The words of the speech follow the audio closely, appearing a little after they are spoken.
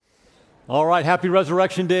All right, happy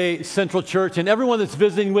Resurrection Day, Central Church, and everyone that's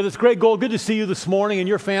visiting with us. Greg Gold, good to see you this morning and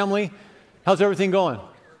your family. How's everything going?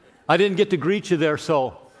 I didn't get to greet you there,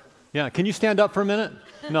 so yeah. Can you stand up for a minute?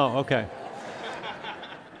 No, okay.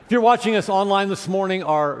 If you're watching us online this morning,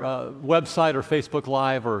 our website or Facebook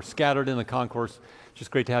Live or scattered in the concourse,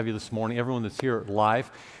 just great to have you this morning. Everyone that's here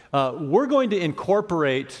live. We're going to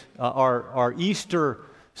incorporate our Easter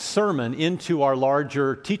sermon into our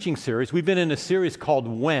larger teaching series. We've been in a series called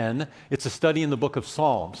When. It's a study in the book of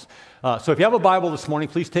Psalms. So if you have a Bible this morning,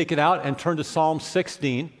 please take it out and turn to Psalm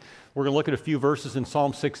 16. We're going to look at a few verses in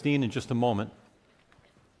Psalm 16 in just a moment.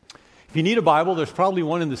 If you need a Bible, there's probably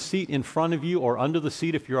one in the seat in front of you or under the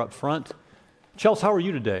seat if you're up front. Chelsea, how are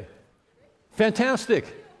you today? Fantastic.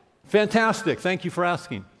 Fantastic. Thank you for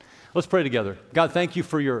asking. Let's pray together. God, thank you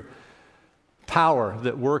for your power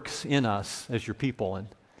that works in us as your people. And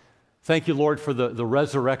thank you, Lord, for the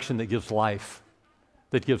resurrection that gives life,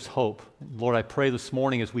 that gives hope. Lord, I pray this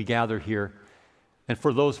morning as we gather here, and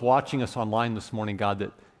for those watching us online this morning, God,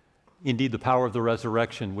 that indeed the power of the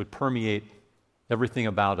resurrection would permeate everything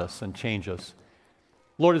about us and change us.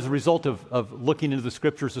 Lord, as a result of looking into the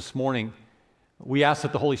Scriptures this morning, we ask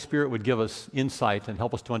that the Holy Spirit would give us insight and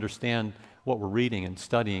help us to understand what we're reading and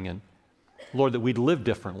studying, and Lord, that we'd live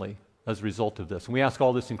differently as a result of this. And we ask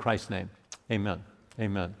all this in Christ's name. Amen.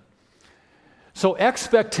 Amen. So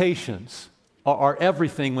expectations are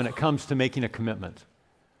everything when it comes to making a commitment.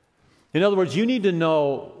 In other words, you need to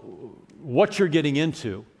know what you're getting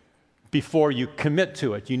into before you commit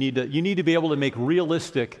to it. You need to be able to make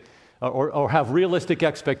realistic or have realistic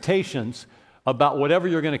expectations about whatever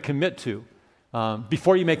you're going to commit to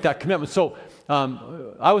before you make that commitment. So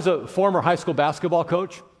I was a former high school basketball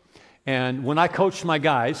coach, and when I coached my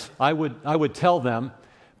guys, I would tell them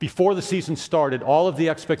before the season started all of the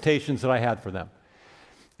expectations that I had for them.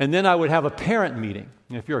 And then I would have a parent meeting.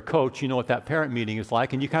 And if you're a coach, you know what that parent meeting is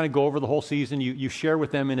like, and you kind of go over the whole season. You share with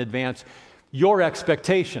them in advance your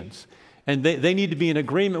expectations. And they need to be in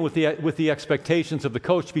agreement with the expectations of the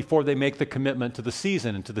coach before they make the commitment to the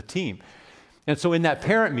season and to the team. And so in that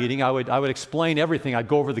parent meeting, I would explain everything. I'd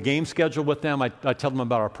go over the game schedule with them. I'd tell them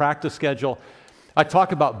about our practice schedule. I'd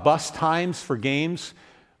talk about bus times for games,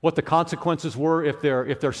 what the consequences were if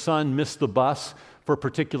their son missed the bus for a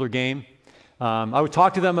particular game. I would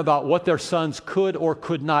talk to them about what their sons could or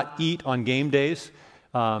could not eat on game days.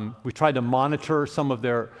 We tried to monitor some of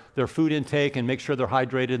their food intake and make sure they're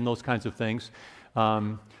hydrated and those kinds of things.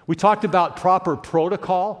 We talked about proper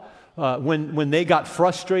protocol. When they got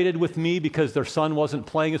frustrated with me because their son wasn't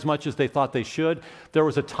playing as much as they thought they should, there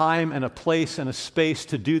was a time and a place and a space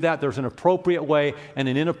to do that. There's an appropriate way and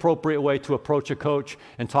an inappropriate way to approach a coach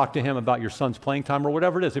and talk to him about your son's playing time or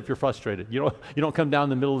whatever it is if you're frustrated. You don't come down in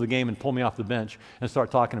the middle of the game and pull me off the bench and start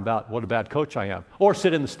talking about what a bad coach I am. Or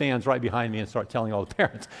sit in the stands right behind me and start telling all the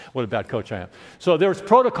parents what a bad coach I am. So there's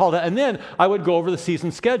protocol. And then I would go over the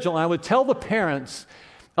season schedule and I would tell the parents,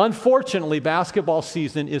 unfortunately, basketball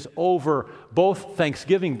season is over both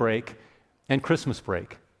Thanksgiving break and Christmas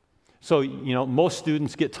break. So, most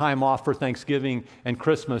students get time off for Thanksgiving and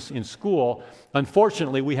Christmas in school.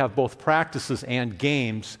 Unfortunately, we have both practices and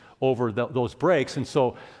games over those breaks. And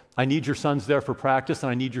so I need your sons there for practice and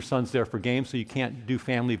I need your sons there for games, so you can't do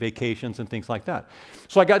family vacations and things like that.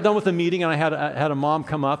 So I got done with the meeting and I had a mom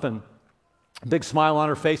come up and big smile on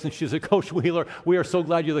her face, and she said, "Coach Wheeler, we are so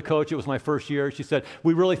glad you're the coach. It was my first year." She said,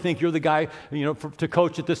 "We really think you're the guy, to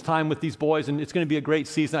coach at this time with these boys, and it's going to be a great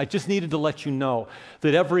season. I just needed to let you know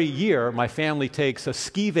that every year my family takes a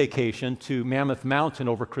ski vacation to Mammoth Mountain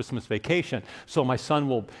over Christmas vacation. So my son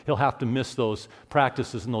he'll have to miss those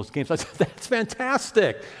practices and those games." I said, "That's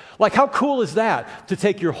fantastic. Like, how cool is that, to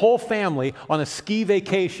take your whole family on a ski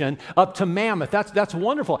vacation up to Mammoth? That's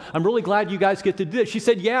wonderful. I'm really glad you guys get to do it." She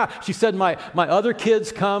said, "Yeah." She said, my other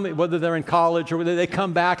kids come, whether they're in college or whether they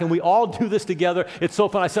come back, and we all do this together. It's so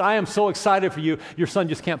fun." I said, "I am so excited for you. Your son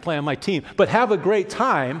just can't play on my team. But have a great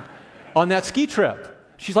time on that ski trip."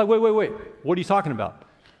 She's like, wait. What are you talking about?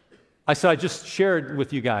 I said, "I just shared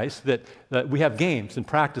with you guys that we have games and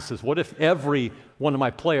practices. What if every one of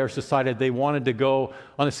my players decided they wanted to go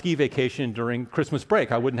on a ski vacation during Christmas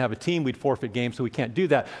break? I wouldn't have a team. We'd forfeit games, so we can't do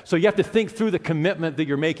that. So you have to think through the commitment that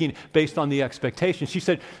you're making based on the expectations." She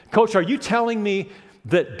said, "Coach, are you telling me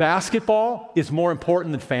that basketball is more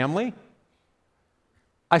important than family?"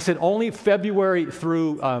 I said, "Only February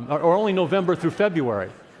through, or only November through February.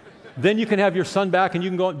 Then you can have your son back and you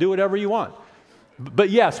can go and do whatever you want.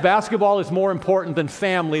 But yes, basketball is more important than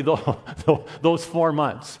family those 4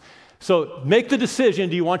 months. So make the decision.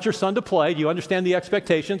 Do you want your son to play? Do you understand the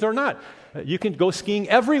expectations or not?" You can go skiing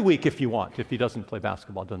every week if you want. If he doesn't play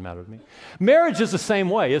basketball, it doesn't matter to me. Marriage is the same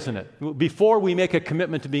way, isn't it? Before we make a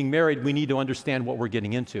commitment to being married, we need to understand what we're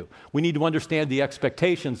getting into. We need to understand the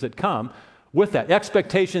expectations that come with that.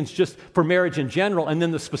 Expectations just for marriage in general, and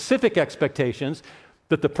then the specific expectations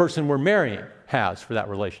that the person we're marrying has for that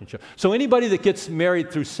relationship. So anybody that gets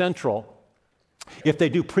married through Central, if they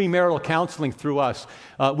do premarital counseling through us,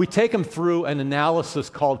 we take them through an analysis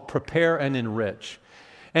called Prepare and Enrich.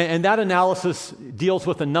 And that analysis deals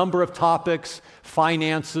with a number of topics: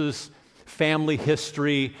 finances, family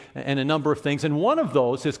history, and a number of things. And one of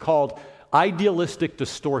those is called idealistic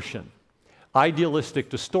distortion. Idealistic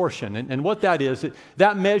distortion. And what that is,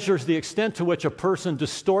 that measures the extent to which a person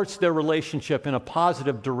distorts their relationship in a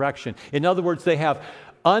positive direction. In other words, they have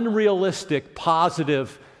unrealistic,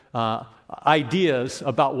 positive ideas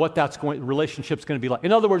about what relationship's going to be like.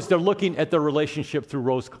 In other words, they're looking at their relationship through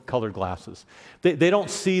rose-colored glasses. They don't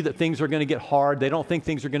see that things are going to get hard. They don't think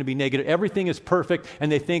things are going to be negative. Everything is perfect,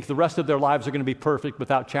 and they think the rest of their lives are going to be perfect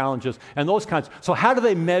without challenges and those kinds. So how do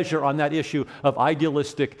they measure on that issue of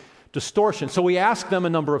idealistic distortion? So we give them a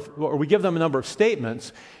number of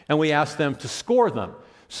statements, and we ask them to score them.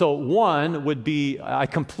 So one would be, I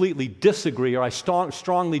completely disagree, or I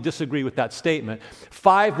strongly disagree with that statement.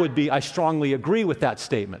 5 would be, I strongly agree with that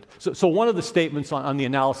statement. So one of the statements on the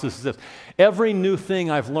analysis is this: every new thing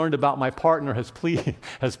I've learned about my partner has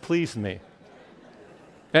pleased me.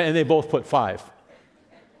 And they both put 5.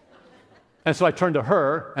 And so I turn to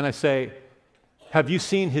her and I say, have you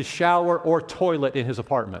seen his shower or toilet in his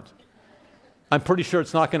apartment? I'm pretty sure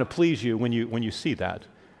it's not going to please you when you see that.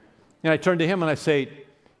 And I turn to him and I say,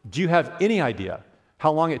 do you have any idea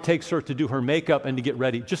how long it takes her to do her makeup and to get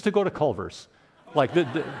ready just to go to Culver's? Like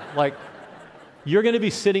you're going to be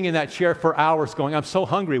sitting in that chair for hours going, I'm so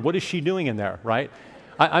hungry. What is she doing in there, right?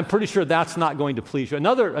 I'm pretty sure that's not going to please you.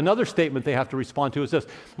 Another statement they have to respond to is this: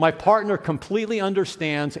 my partner completely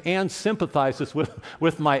understands and sympathizes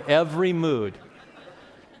with my every mood.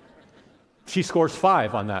 She scores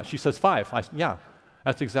 5 on that. She says 5. Yeah,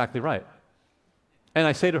 that's exactly right. And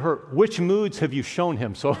I say to her, which moods have you shown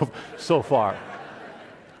him so far?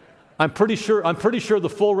 I'm pretty sure the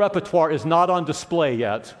full repertoire is not on display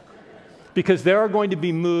yet, because there are going to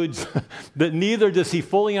be moods that neither does he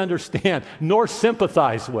fully understand nor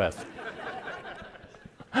sympathize with.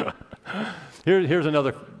 Here's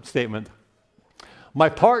another statement. My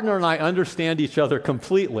partner and I understand each other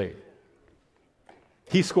completely.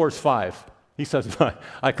 He scores 5. He says,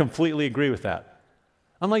 I completely agree with that.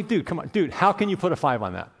 I'm like, dude, come on. Dude, how can you put a 5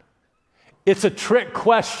 on that? It's a trick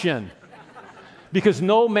question, because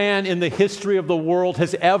no man in the history of the world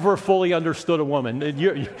has ever fully understood a woman.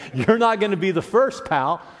 You're not going to be the first,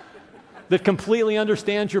 pal, that completely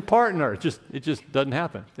understands your partner. It just doesn't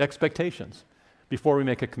happen. Expectations before we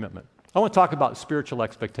make a commitment. I want to talk about spiritual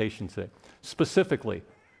expectations today. Specifically,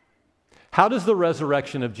 how does the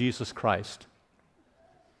resurrection of Jesus Christ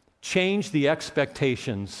change the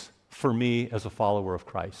expectations for me as a follower of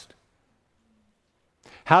Christ?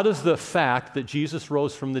 How does the fact that Jesus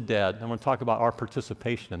rose from the dead, I want to talk about our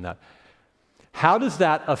participation in that, how does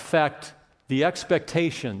that affect the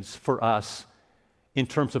expectations for us in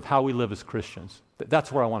terms of how we live as Christians?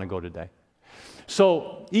 That's where I want to go today.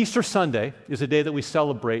 So Easter Sunday is a day that we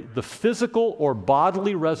celebrate the physical or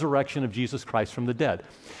bodily resurrection of Jesus Christ from the dead.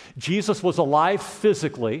 Jesus was alive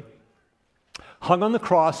physically, hung on the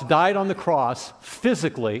cross, died on the cross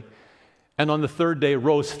physically, and on the third day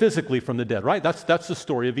rose physically from the dead, right? That's the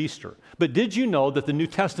story of Easter. But did you know that the New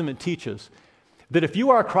Testament teaches that if you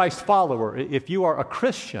are a Christ follower, if you are a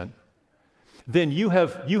Christian, then you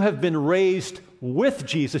have been raised with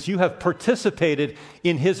Jesus. You have participated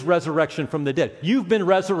in his resurrection from the dead. You've been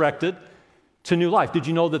resurrected to new life. Did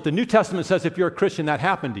you know that the New Testament says if you're a Christian, that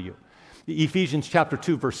happened to you? Ephesians chapter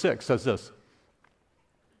 2, verse 6 says this: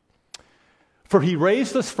 for he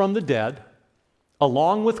raised us from the dead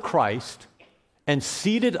along with Christ and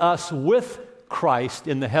seated us with Christ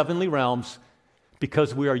in the heavenly realms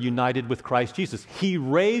because we are united with Christ Jesus. He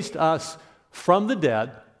raised us from the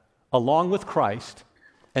dead along with Christ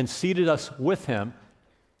and seated us with him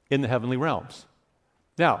in the heavenly realms.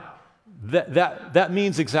 Now, that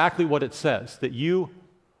means exactly what it says, that you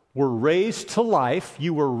were raised to life,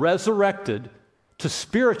 you were resurrected to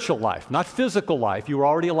spiritual life, not physical life. You were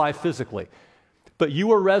already alive physically. But you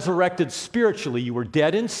were resurrected spiritually. You were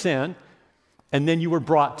dead in sin, and then you were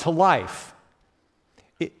brought to life.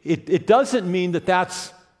 It doesn't mean that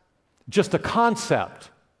that's just a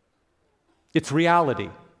concept. It's reality.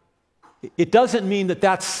 It doesn't mean that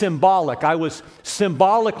that's symbolic. I was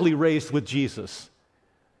symbolically raised with Jesus.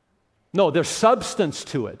 No, there's substance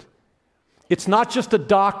to it. It's not just a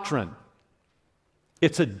doctrine.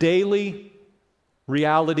 It's a daily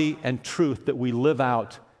reality and truth that we live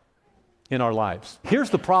out in our lives. Here's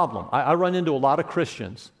the problem. I run into a lot of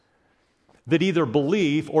Christians that either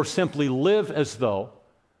believe or simply live as though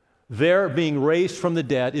their being raised from the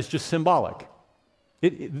dead is just symbolic.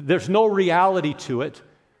 There's no reality to it.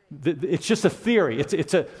 It's just a theory.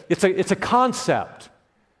 It's a concept.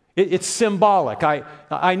 It's symbolic.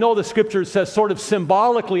 I know the Scripture says sort of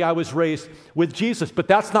symbolically I was raised with Jesus, but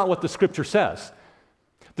that's not what the Scripture says.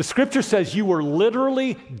 The Scripture says you were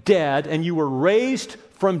literally dead and you were raised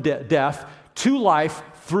from death to life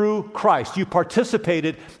through Christ. You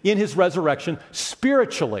participated in His resurrection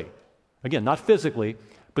spiritually. Again, not physically,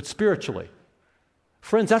 but spiritually.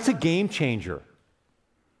 Friends, that's a game changer.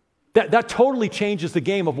 That totally changes the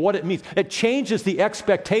game of what it means. It changes the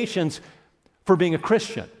expectations for being a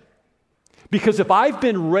Christian. Because if I've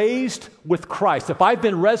been raised with Christ, if I've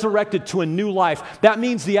been resurrected to a new life, that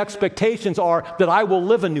means the expectations are that I will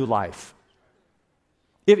live a new life.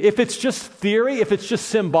 If it's just theory, if it's just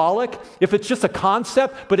symbolic, if it's just a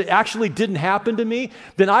concept, but it actually didn't happen to me,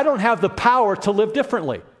 then I don't have the power to live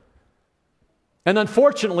differently. And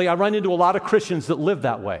unfortunately, I run into a lot of Christians that live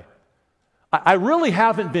that way. I really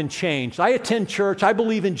haven't been changed. I attend church, I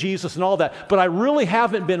believe in Jesus and all that, but I really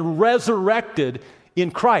haven't been resurrected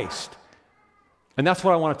in Christ. And that's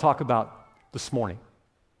what I want to talk about this morning.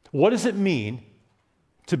 What does it mean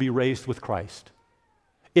to be raised with Christ?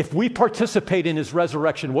 If we participate in His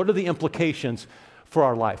resurrection, what are the implications for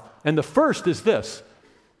our life? And the first is this: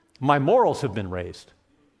 my morals have been raised.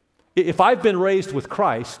 If I've been raised with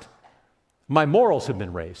Christ, my morals have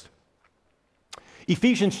been raised.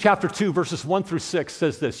 Ephesians chapter 2, verses 1 through 6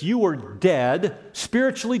 says this: you were dead,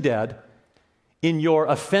 spiritually dead, in your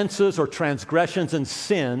offenses or transgressions and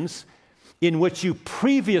sins in which you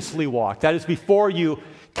previously walked. That is, before you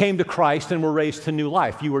came to Christ and were raised to new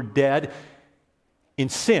life. You were dead in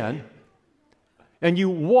sin, and you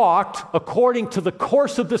walked according to the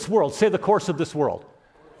course of this world. Say the course of this world.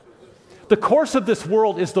 The course of this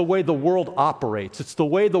world is the way the world operates. It's the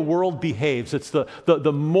way the world behaves. It's the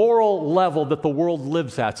moral level that the world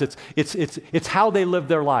lives at. It's how they live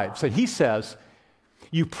their lives. And he says,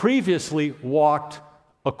 you previously walked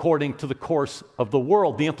according to the course of the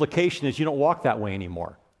world. The implication is you don't walk that way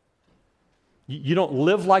anymore. You don't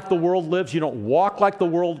live like the world lives. You don't walk like the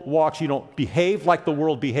world walks. You don't behave like the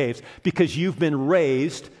world behaves because you've been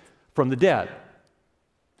raised from the dead.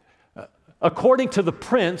 According to the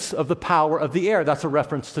prince of the power of the air. That's a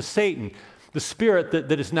reference to Satan, the spirit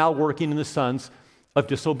that is now working in the sons of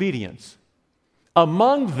disobedience.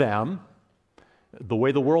 Among them, the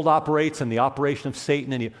way the world operates and the operation of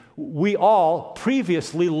Satan, and we all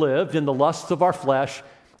previously lived in the lusts of our flesh,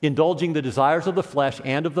 indulging the desires of the flesh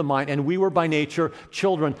and of the mind, and we were by nature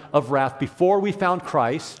children of wrath. Before we found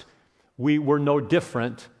Christ, we were no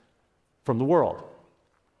different from the world.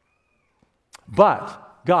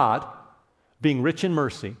 But God, being rich in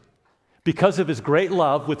mercy, because of His great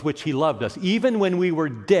love with which He loved us, even when we were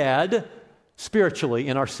dead spiritually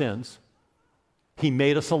in our sins, He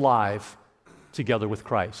made us alive together with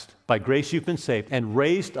Christ. By grace you've been saved, and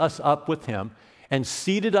raised us up with Him, and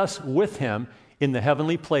seated us with Him in the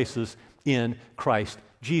heavenly places in Christ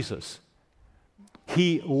Jesus.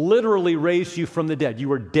 He literally raised you from the dead. You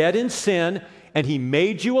were dead in sin, and He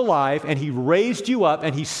made you alive, and He raised you up,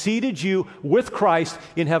 and He seated you with Christ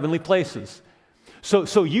in heavenly places.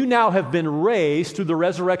 So you now have been raised through the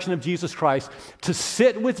resurrection of Jesus Christ to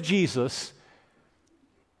sit with Jesus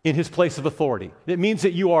in His place of authority. It means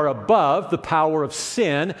that you are above the power of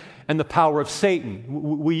sin and the power of Satan.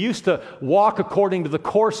 We used to walk according to the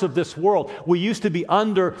course of this world. We used to be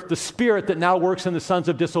under the spirit that now works in the sons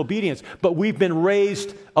of disobedience, but we've been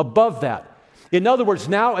raised above that. In other words,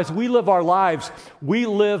 now as we live our lives, we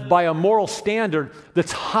live by a moral standard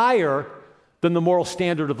that's higher than the moral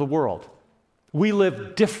standard of the world. We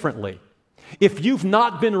live differently. If you've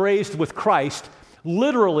not been raised with Christ,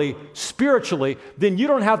 literally, spiritually, then you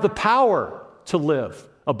don't have the power to live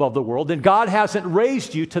above the world, and God hasn't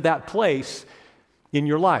raised you to that place in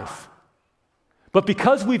your life. But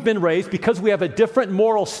because we've been raised, because we have a different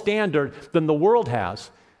moral standard than the world has,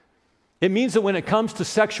 it means that when it comes to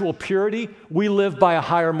sexual purity, we live by a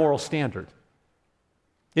higher moral standard.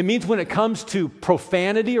 It means when it comes to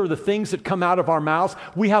profanity or the things that come out of our mouths,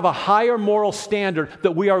 we have a higher moral standard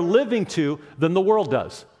that we are living to than the world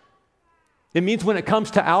does. It means when it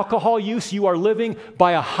comes to alcohol use, you are living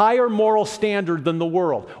by a higher moral standard than the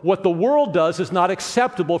world. What the world does is not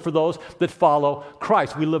acceptable for those that follow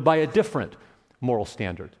Christ. We live by a different moral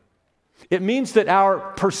standard. It means that our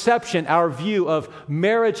perception, our view of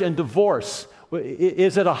marriage and divorce,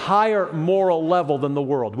 is at a higher moral level than the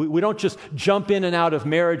world. We don't just jump in and out of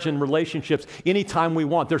marriage and relationships anytime we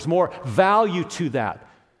want. There's more value to that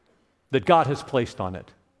God has placed on it.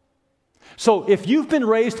 So if you've been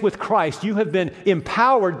raised with Christ, you have been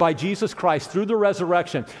empowered by Jesus Christ through the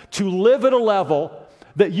resurrection to live at a level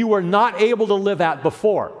that you were not able to live at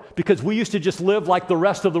before, because we used to just live like the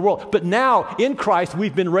rest of the world. But now, in Christ,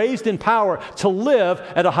 we've been raised in power to live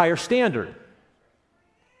at a higher standard.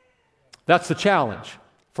 That's the challenge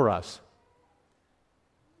for us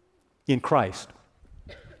in Christ.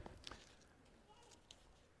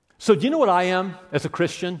 So do you know what I am as a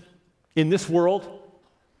Christian in this world?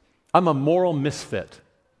 I'm a moral misfit.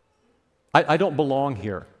 I don't belong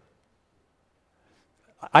here.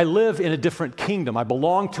 I live in a different kingdom. I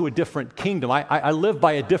belong to a different kingdom. I live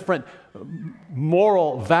by a different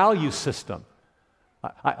moral value system.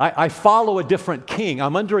 I follow a different king.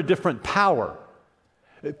 I'm under a different power.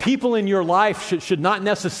 People in your life should not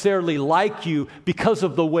necessarily like you because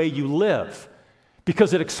of the way you live,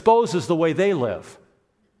 because it exposes the way they live.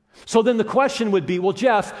 So then the question would be, well,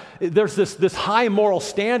 Jeff, there's this high moral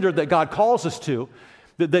standard that God calls us to,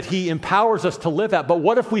 that He empowers us to live at, but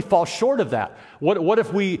what if we fall short of that? What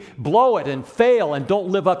if we blow it and fail and don't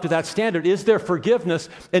live up to that standard? Is there forgiveness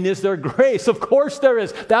and is there grace? Of course there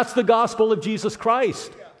is. That's the gospel of Jesus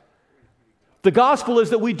Christ. The gospel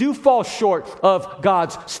is that we do fall short of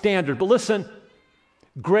God's standard. But listen,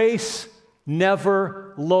 grace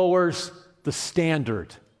never lowers the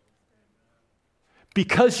standard.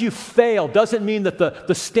 Because you fail doesn't mean that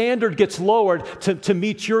the standard gets lowered to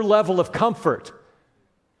meet your level of comfort.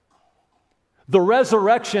 The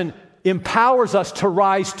resurrection empowers us to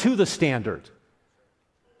rise to the standard.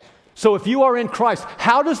 So if you are in Christ,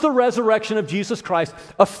 how does the resurrection of Jesus Christ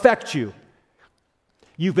affect you?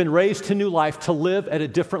 You've been raised to new life to live at a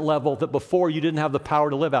different level that before you didn't have the power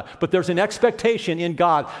to live at. But there's an expectation in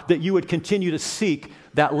God that you would continue to seek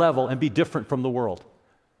that level and be different from the world.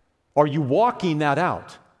 Are you walking that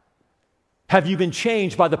out? Have you been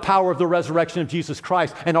changed by the power of the resurrection of Jesus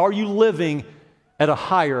Christ? And are you living at a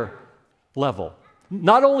higher level?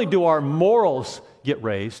 Not only do our morals get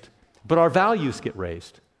raised, but our values get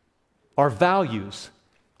raised. Our values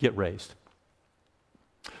get raised.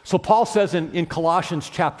 So Paul says in Colossians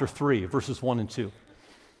chapter 3, verses 1 and 2,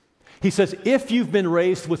 he says, if you've been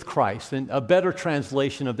raised with Christ, and a better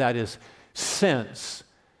translation of that is since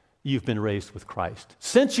you've been raised with Christ.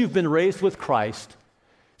 Since you've been raised with Christ,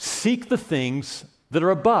 seek the things that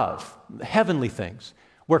are above, heavenly things,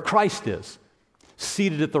 where Christ is,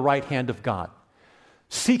 seated at the right hand of God.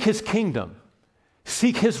 Seek His kingdom.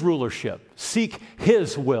 Seek His rulership. Seek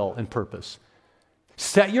His will and purpose.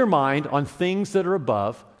 Set your mind on things that are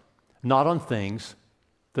above, not on things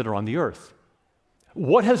that are on the earth.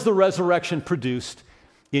 What has the resurrection produced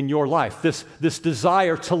in your life? This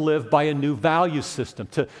desire to live by a new value system,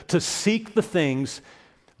 to seek the things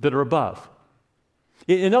that are above.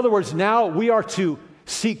 In other words, now we are to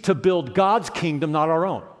seek to build God's kingdom, not our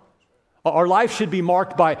own. Our life should be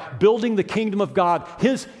marked by building the kingdom of God,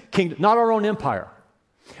 His kingdom, not our own empire.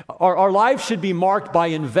 Our lives should be marked by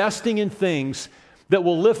investing in things that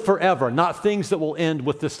will live forever, not things that will end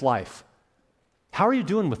with this life. How are you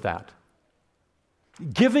doing with that?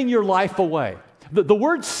 Giving your life away. The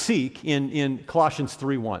word seek in Colossians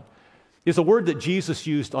 3:1 is a word that Jesus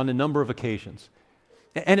used on a number of occasions.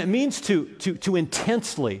 And it means to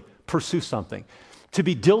intensely pursue something, to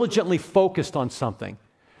be diligently focused on something.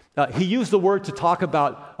 He used the word to talk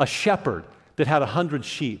about a shepherd that had 100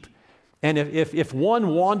 sheep. And if one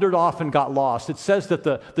wandered off and got lost, it says that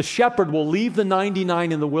the shepherd will leave the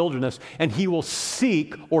 99 in the wilderness and he will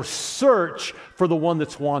seek or search for the one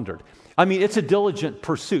that's wandered. I mean, it's a diligent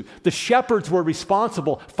pursuit. The shepherds were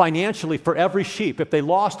responsible financially for every sheep. If they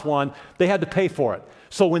lost one, they had to pay for it.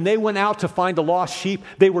 So when they went out to find a lost sheep,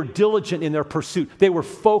 they were diligent in their pursuit. They were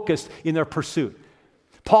focused in their pursuit.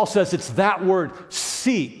 Paul says it's that word,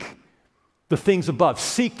 seek the things above.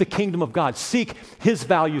 Seek the kingdom of God. Seek His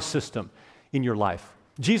value system in your life.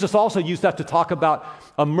 Jesus also used that to talk about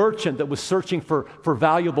a merchant that was searching for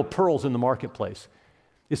valuable pearls in the marketplace.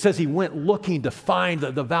 It says he went looking to find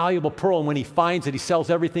the valuable pearl, and when he finds it, he sells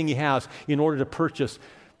everything he has in order to purchase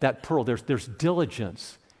that pearl. There's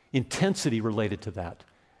diligence, intensity related to that.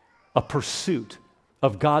 A pursuit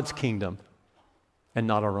of God's kingdom and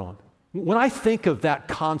not our own. When I think of that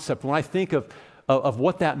concept, when I think of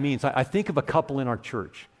what that means, I think of a couple in our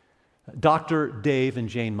church, Dr. Dave and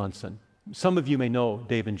Jane Munson. Some of you may know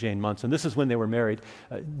Dave and Jane Munson. This is when they were married.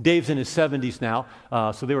 Dave's in his 70s now,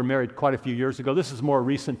 so they were married quite a few years ago. This is a more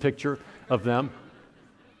recent picture of them.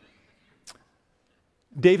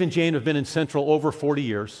 Dave and Jane have been in Central over 40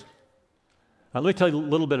 years. Let me tell you a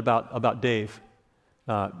little bit about Dave.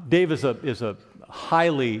 Dave is a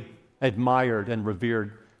highly admired and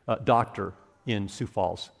revered doctor in Sioux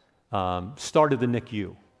Falls. Started the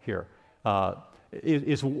NICU here.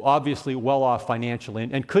 Is obviously well off financially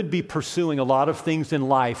and could be pursuing a lot of things in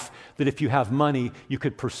life that if you have money, you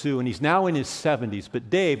could pursue. And he's now in his 70s. But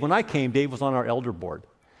Dave, when I came, Dave was on our elder board.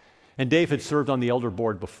 And Dave had served on the elder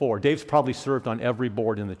board before. Dave's probably served on every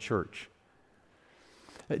board in the church.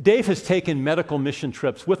 Dave has taken medical mission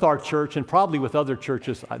trips with our church and probably with other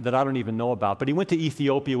churches that I don't even know about. But he went to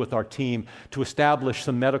Ethiopia with our team to establish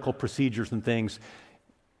some medical procedures and things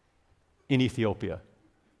in Ethiopia.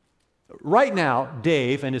 Right now,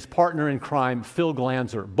 Dave and his partner in crime, Phil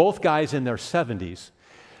Glanzer, both guys in their 70s,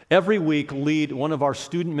 every week lead one of our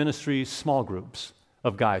student ministries small groups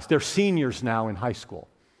of guys. They're seniors now in high school.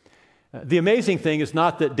 The amazing thing is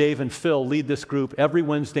not that Dave and Phil lead this group every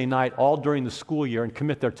Wednesday night all during the school year and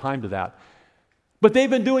commit their time to that, but they've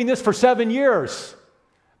been doing this for 7 years.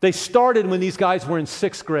 They started when these guys were in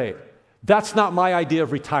 6th grade. That's not my idea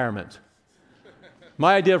of retirement.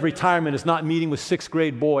 My idea of retirement is not meeting with 6th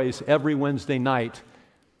grade boys every Wednesday night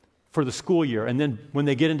for the school year. And then when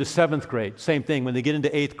they get into 7th grade, same thing. When they get into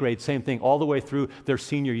 8th grade, same thing, all the way through their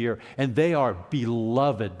senior year. And they are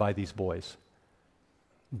beloved by these boys.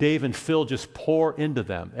 Dave and Phil just pour into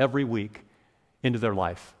them every week, into their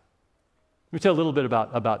life. Let me tell you a little bit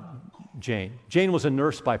about Jane. Jane was a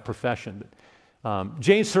nurse by profession.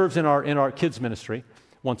 Jane serves in our kids' ministry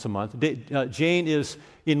once a month. Jane is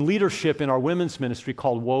in leadership in our women's ministry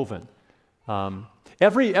called Woven.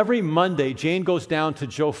 Every Monday, Jane goes down to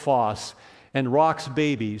Joe Foss and rocks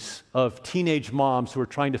babies of teenage moms who are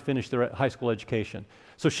trying to finish their high school education.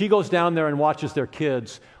 So she goes down there and watches their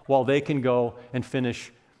kids while they can go and finish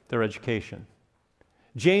their education.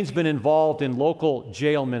 Jane's been involved in local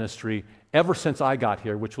jail ministry ever since I got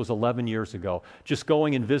here, which was 11 years ago, just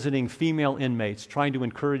going and visiting female inmates, trying to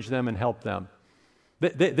encourage them and help them.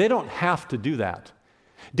 They don't have to do that.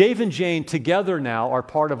 Dave and Jane together now are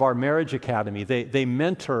part of our marriage academy. They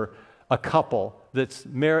mentor a couple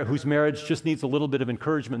whose marriage just needs a little bit of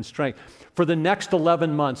encouragement and strength. For the next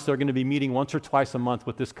 11 months, they're going to be meeting once or twice a month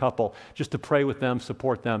with this couple just to pray with them,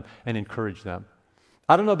 support them, and encourage them.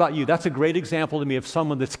 I don't know about you, that's a great example to me of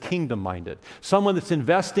someone that's kingdom-minded, someone that's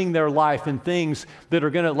investing their life in things that are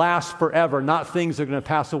going to last forever, not things that are going to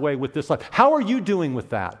pass away with this life. How are you doing with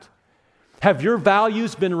that? Have your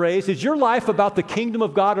values been raised? Is your life about the kingdom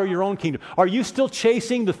of God or your own kingdom? Are you still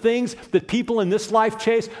chasing the things that people in this life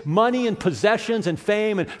chase? Money and possessions and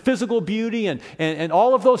fame and physical beauty and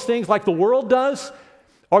all of those things like the world does?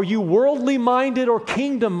 Are you worldly minded or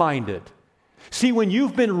kingdom minded? See, when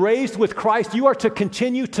you've been raised with Christ, you are to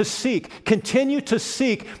continue to seek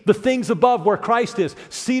the things above where Christ is,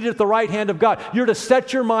 seated at the right hand of God. You're to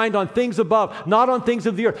set your mind on things above, not on things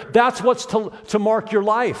of the earth. That's what's to mark your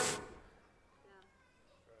life.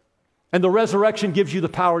 And the resurrection gives you the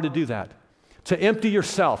power to do that, to empty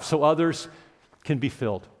yourself so others can be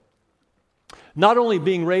filled. Not only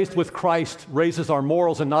being raised with Christ raises our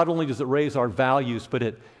morals, and not only does it raise our values, but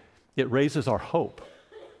it raises our hope.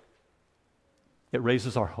 It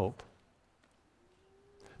raises our hope.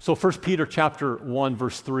 So 1 Peter chapter 1,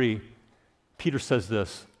 verse 3, Peter says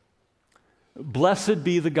this, "Blessed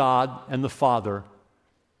be the God and the Father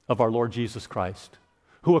of our Lord Jesus Christ,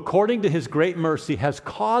 who according to his great mercy has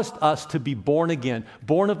caused us to be born again,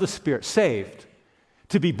 born of the Spirit, saved,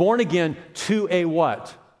 to be born again to a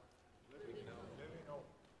what?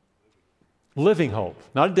 Living hope.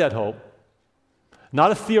 Not a dead hope,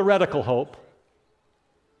 not a theoretical hope,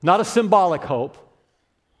 not a symbolic hope,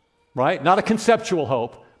 right? Not a conceptual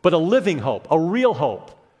hope, but a living hope, a real hope,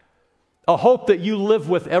 a hope that you live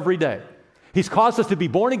with every day. He's caused us to be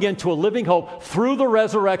born again to a living hope through the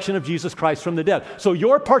resurrection of Jesus Christ from the dead. So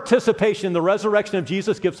your participation in the resurrection of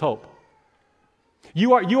Jesus gives hope.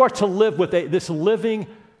 You are to live with this living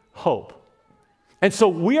hope. And so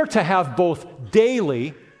we are to have both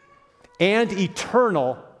daily and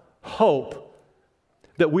eternal hope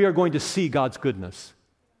that we are going to see God's goodness.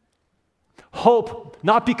 Hope,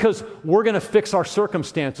 not because we're going to fix our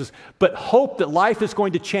circumstances, but hope that life is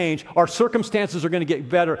going to change, our circumstances are going to get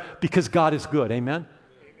better because God is good. Amen?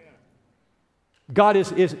 Amen. God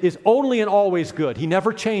is only and always good. He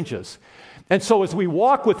never changes. And so as we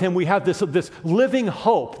walk with Him, we have this living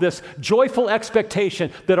hope, this joyful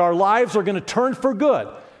expectation that our lives are going to turn for good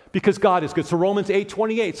because God is good. So Romans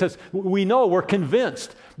 8:28 says, we're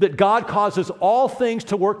convinced that God causes all things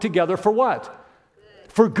to work together for what?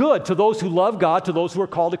 For good, to those who love God, to those who are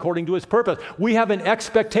called according to His purpose. We have an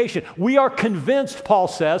expectation. We are convinced, Paul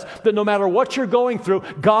says, that no matter what you're going through,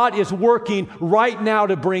 God is working right now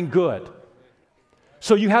to bring good.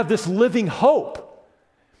 So you have this living hope.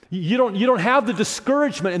 You don't have the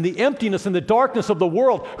discouragement and the emptiness and the darkness of the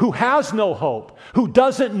world who has no hope, who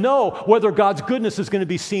doesn't know whether God's goodness is going to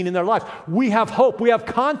be seen in their lives. We have hope. We have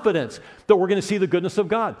confidence that we're going to see the goodness of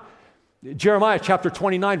God. Jeremiah chapter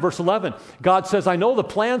 29, verse 11, God says, I know the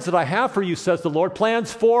plans that I have for you, says the Lord.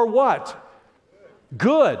 Plans for what?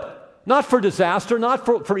 Good. Not for disaster, not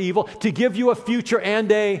for evil, to give you a future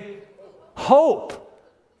and a hope.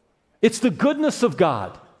 It's the goodness of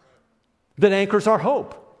God that anchors our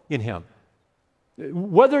hope in Him.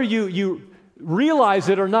 Whether you realize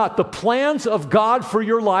it or not, the plans of God for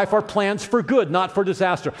your life are plans for good, not for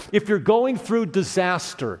disaster. If you're going through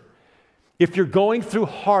disaster, if you're going through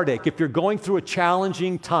heartache, if you're going through a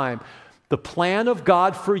challenging time, the plan of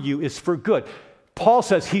God for you is for good. Paul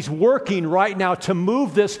says he's working right now to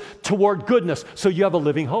move this toward goodness, so you have a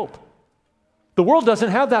living hope. The world doesn't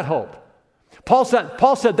have that hope. Paul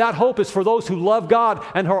said that hope is for those who love God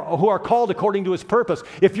and who are called according to His purpose.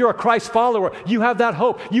 If you're a Christ follower, you have that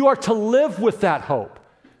hope. You are to live with that hope,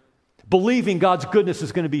 believing God's goodness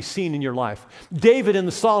is going to be seen in your life. David in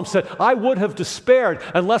the Psalm said, I would have despaired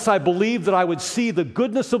unless I believed that I would see the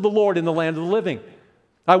goodness of the Lord in the land of the living.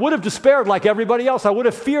 I would have despaired like everybody else. I would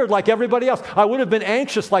have feared like everybody else. I would have been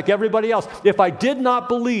anxious like everybody else if I did not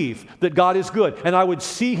believe that God is good and I would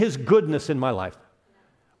see His goodness in my life.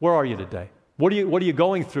 Where are you today? What are you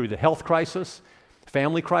going through? The health crisis?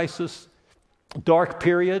 Family crisis? Dark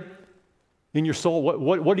period in your soul?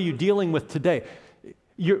 What are you dealing with today?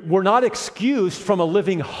 We're not excused from a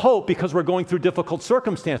living hope because we're going through difficult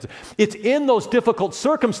circumstances. It's in those difficult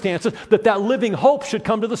circumstances that living hope should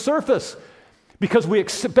come to the surface because we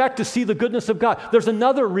expect to see the goodness of God. There's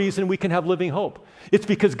another reason we can have living hope. It's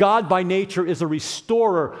because God by nature is a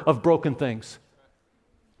restorer of broken things.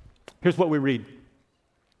 Here's what we read.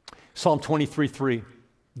 Psalm 23:3.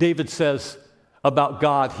 David says about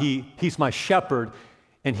God, He's my shepherd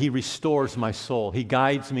and He restores my soul. He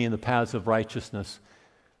guides me in the paths of righteousness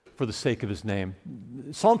for the sake of His name.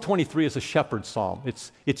 Psalm 23 is a shepherd psalm.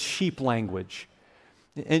 It's sheep language.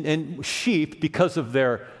 And sheep, because of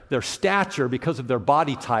their stature, because of their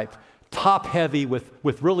body type, top heavy with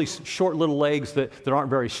really short little legs that aren't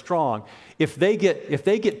very strong, if they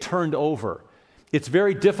get turned over, it's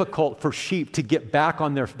very difficult for sheep to get back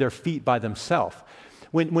on their feet by themselves.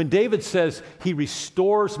 When David says he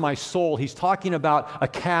restores my soul, he's talking about a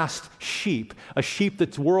cast sheep, a sheep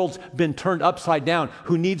that's world's been turned upside down,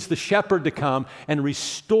 who needs the shepherd to come and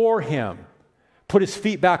restore him, put his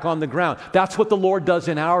feet back on the ground. That's what the Lord does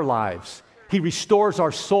in our lives. He restores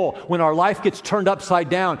our soul. When our life gets turned upside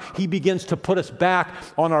down, He begins to put us back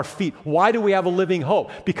on our feet. Why do we have a living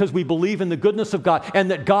hope? Because we believe in the goodness of God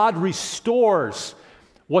and that God restores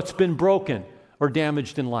what's been broken or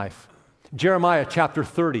damaged in life. Jeremiah chapter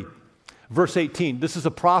 30, verse 18. This is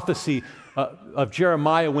a prophecy of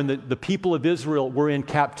Jeremiah when the people of Israel were in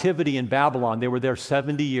captivity in Babylon. They were there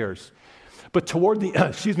 70 years. But toward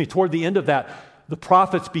the end of that, the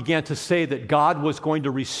prophets began to say that God was going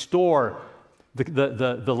to restore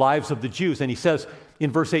the lives of the Jews. And he says in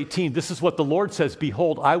verse 18, this is what the Lord says,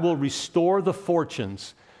 behold, I will restore the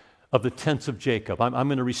fortunes of the tents of Jacob. I'm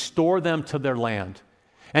going to restore them to their land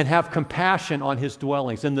and have compassion on his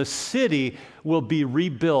dwellings. And the city will be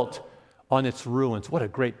rebuilt on its ruins. What a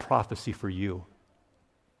great prophecy for you.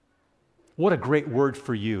 What a great word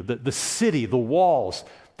for you. The city, the walls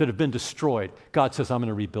that have been destroyed, God says, I'm going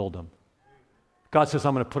to rebuild them. God says,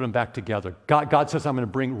 I'm going to put them back together. God says, I'm going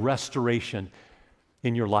to bring restoration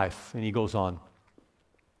in your life. And he goes on.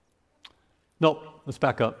 Nope, let's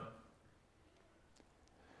back up.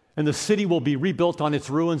 And the city will be rebuilt on its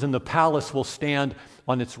ruins, and the palace will stand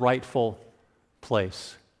on its rightful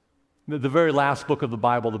place. The very last book of the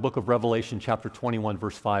Bible, the book of Revelation, chapter 21,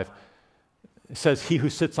 verse 5, it says, he who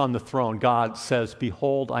sits on the throne, God says,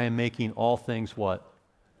 behold, I am making all things what?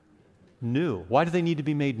 New. Why do they need to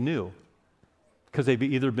be made new? Because they've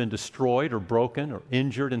either been destroyed or broken or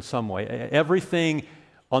injured in some way. Everything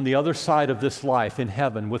on the other side of this life in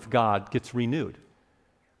heaven with God gets renewed.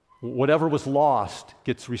 Whatever was lost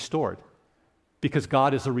gets restored because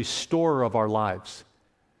God is a restorer of our lives.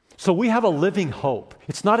 So we have a living hope.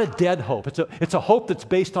 It's not a dead hope. It's a hope that's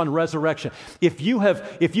based on resurrection. If you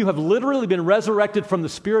have literally been resurrected from the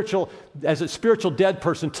spiritual, as a spiritual dead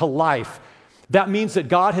person to life, that means that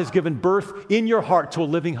God has given birth in your heart to a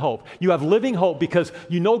living hope. You have living hope because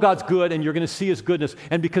you know God's good and you're going to see His goodness,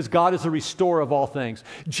 and because God is a restorer of all things.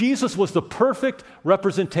 Jesus was the perfect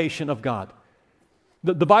representation of God.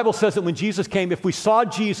 The Bible says that when Jesus came, if we saw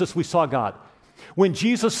Jesus, we saw God. When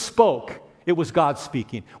Jesus spoke, it was God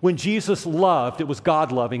speaking. When Jesus loved, it was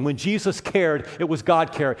God loving. When Jesus cared, it was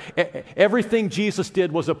God caring. Everything Jesus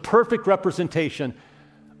did was a perfect representation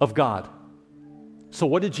of God. So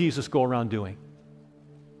what did Jesus go around doing?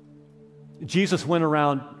 Jesus went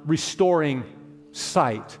around restoring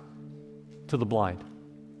sight to the blind.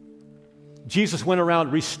 Jesus went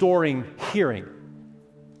around restoring hearing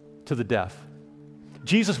to the deaf.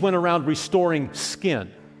 Jesus went around restoring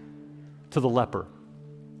skin to the leper.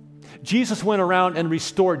 Jesus went around and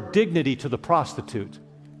restored dignity to the prostitute.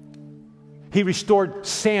 He restored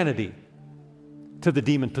sanity to the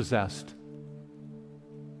demon-possessed.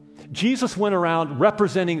 Jesus went around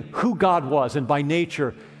representing who God was, and by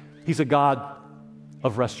nature, He's a God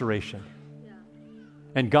of restoration.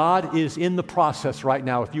 And God is in the process right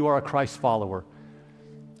now, if you are a Christ follower,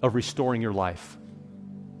 of restoring your life.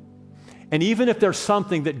 And even if there's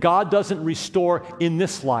something that God doesn't restore in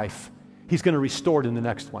this life, He's going to restore it in the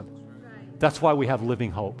next one. That's why we have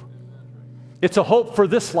living hope. It's a hope for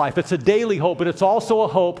this life. It's a daily hope, but it's also a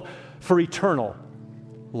hope for eternal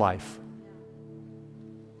life.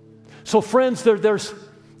 So friends, there's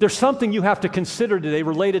something you have to consider today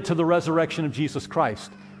related to the resurrection of Jesus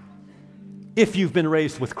Christ. If you've been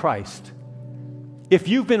raised with Christ. If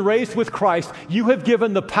you've been raised with Christ, you have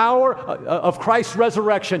given the power of Christ's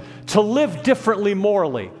resurrection to live differently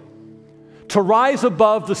morally, to rise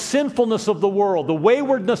above the sinfulness of the world, the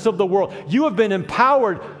waywardness of the world. You have been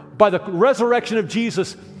empowered by the resurrection of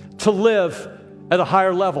Jesus to live at a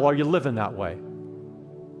higher level. Are you living that way?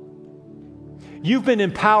 You've been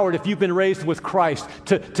empowered, if you've been raised with Christ,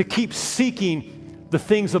 to keep seeking the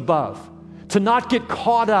things above, to not get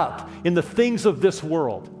caught up in the things of this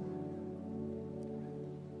world.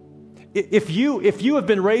 If you have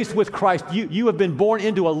been raised with Christ, you have been born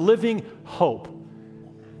into a living hope.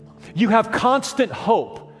 You have constant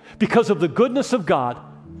hope because of the goodness of God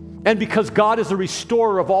and because God is a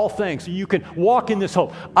restorer of all things. You can walk in this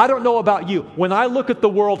hope. I don't know about you. When I look at the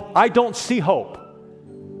world, I don't see hope.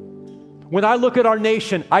 When I look at our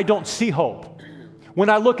nation, I don't see hope. When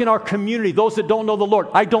I look in our community, those that don't know the Lord,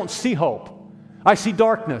 I don't see hope. I see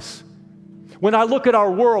darkness. When I look at our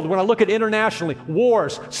world, when I look at internationally,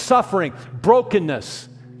 wars, suffering, brokenness,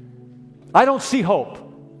 I don't see hope.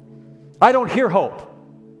 I don't hear hope.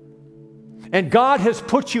 And God has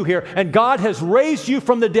put you here, and God has raised you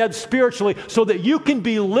from the dead spiritually so that you can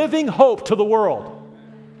be living hope to the world.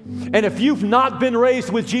 And if you've not been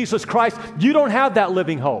raised with Jesus Christ, you don't have that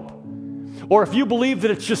living hope. Or if you believe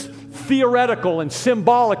that it's just theoretical and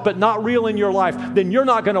symbolic but not real in your life, then you're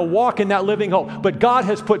not going to walk in that living hope. But God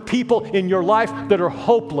has put people in your life that are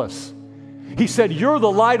hopeless. He said, you're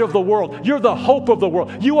the light of the world. You're the hope of the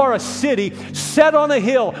world. You are a city set on a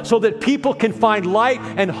hill so that people can find light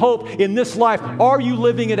and hope in this life. Are you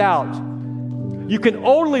living it out? You can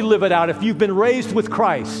only live it out if you've been raised with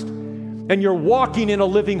Christ and you're walking in a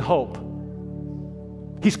living hope.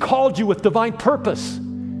 He's called you with divine purpose.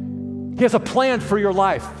 He has a plan for your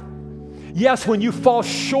life. Yes, when you fall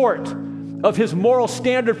short of His moral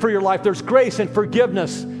standard for your life, there's grace and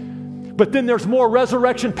forgiveness. But then there's more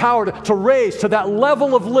resurrection power to raise to that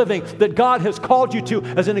level of living that God has called you to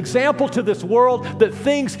as an example to this world that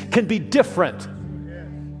things can be different.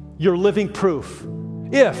 You're living proof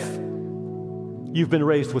if you've been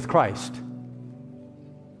raised with Christ.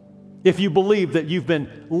 If you believe that you've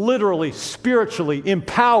been literally, spiritually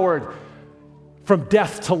empowered from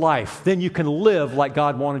death to life, then you can live like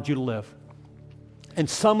God wanted you to live. And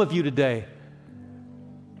some of you today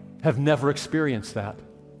have never experienced that.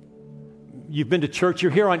 You've been to church,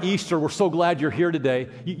 you're here on Easter, we're so glad you're here today.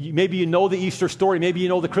 Maybe you know the Easter story, maybe you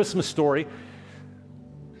know the Christmas story.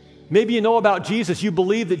 Maybe you know about Jesus, you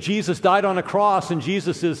believe that Jesus died on a cross and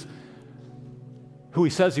Jesus is who He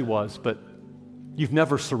says He was, but you've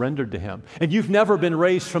never surrendered to Him. And you've never been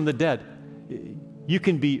raised from the dead. You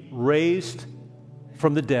can be raised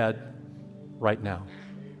from the dead right now.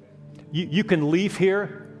 You can leave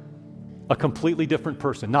here a completely different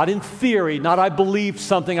person. Not in theory, not I believed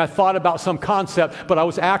something, I thought about some concept, but I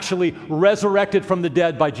was actually resurrected from the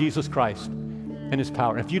dead by Jesus Christ and His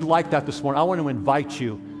power. And if you'd like that this morning, I want to invite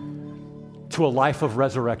you to a life of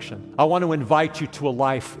resurrection. I want to invite you to a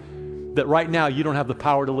life that right now you don't have the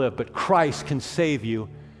power to live, but Christ can save you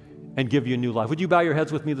and give you a new life. Would you bow your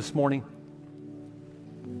heads with me this morning?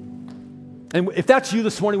 And if that's you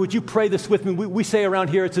this morning, would you pray this with me? We say around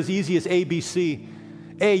here it's as easy as ABC.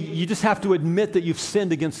 A, you just have to admit that you've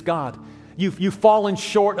sinned against God. You've fallen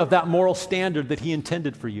short of that moral standard that He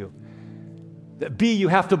intended for you. B, you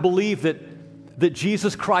have to believe that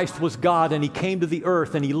Jesus Christ was God and He came to the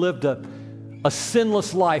earth and He lived a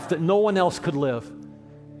sinless life that no one else could live.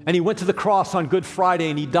 And He went to the cross on Good Friday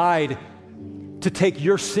and He died to take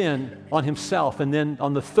your sin on himself. And then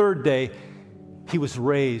on the third day, he was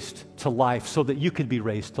raised to life so that you could be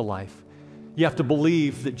raised to life. You have to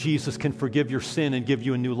believe that Jesus can forgive your sin and give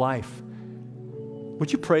you a new life.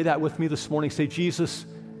 Would you pray that with me this morning? Say, Jesus,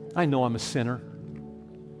 I know I'm a sinner.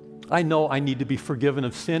 I know I need to be forgiven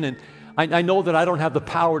of sin, and I know that I don't have the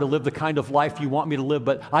power to live the kind of life you want me to live,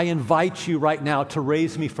 but I invite you right now to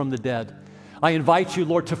raise me from the dead. I invite you,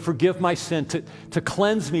 Lord, to forgive my sin, to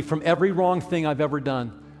cleanse me from every wrong thing I've ever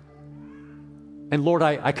done. And Lord,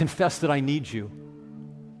 I confess that I need you.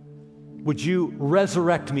 Would you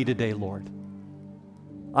resurrect me today, Lord?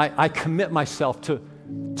 I commit myself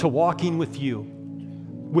to walking with you,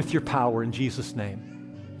 with your power in Jesus' name.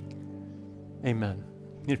 Amen.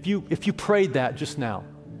 If you prayed that just now,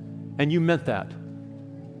 and you meant that,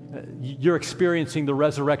 you're experiencing the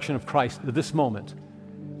resurrection of Christ at this moment.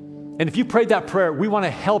 And if you prayed that prayer, we want to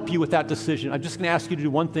help you with that decision. I'm just going to ask you to do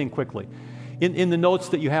one thing quickly. In the notes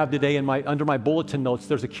that you have today, under my bulletin notes,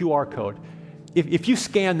 there's a QR code. If you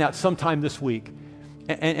scan that sometime this week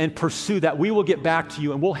and pursue that, we will get back to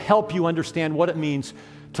you and we'll help you understand what it means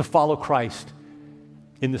to follow Christ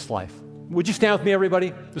in this life. Would you stand with me,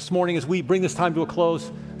 everybody, this morning as we bring this time to a close?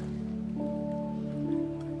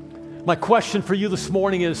 My question for you this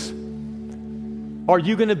morning is, are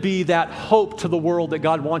you going to be that hope to the world that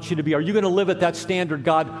God wants you to be? Are you going to live at that standard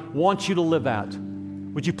God wants you to live at?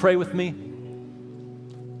 Would you pray with me?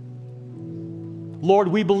 Lord,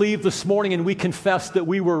 we believe this morning and we confess that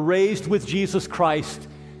we were raised with Jesus Christ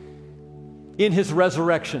in his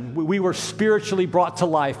resurrection. We were spiritually brought to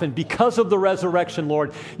life, and because of the resurrection,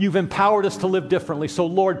 Lord, you've empowered us to live differently. So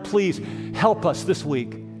Lord, please help us this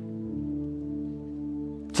week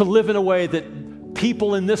to live in a way that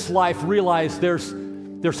people in this life realize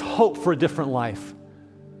there's hope for a different life.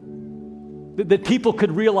 That people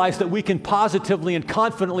could realize that we can positively and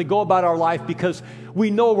confidently go about our life because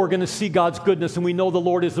we know we're going to see God's goodness and we know the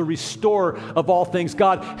Lord is the restorer of all things.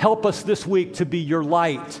 God, help us this week to be your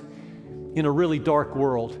light in a really dark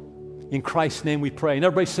world. In Christ's name we pray. And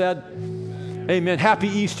everybody said, amen. Happy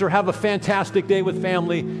Easter. Have a fantastic day with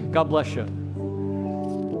family. God bless you.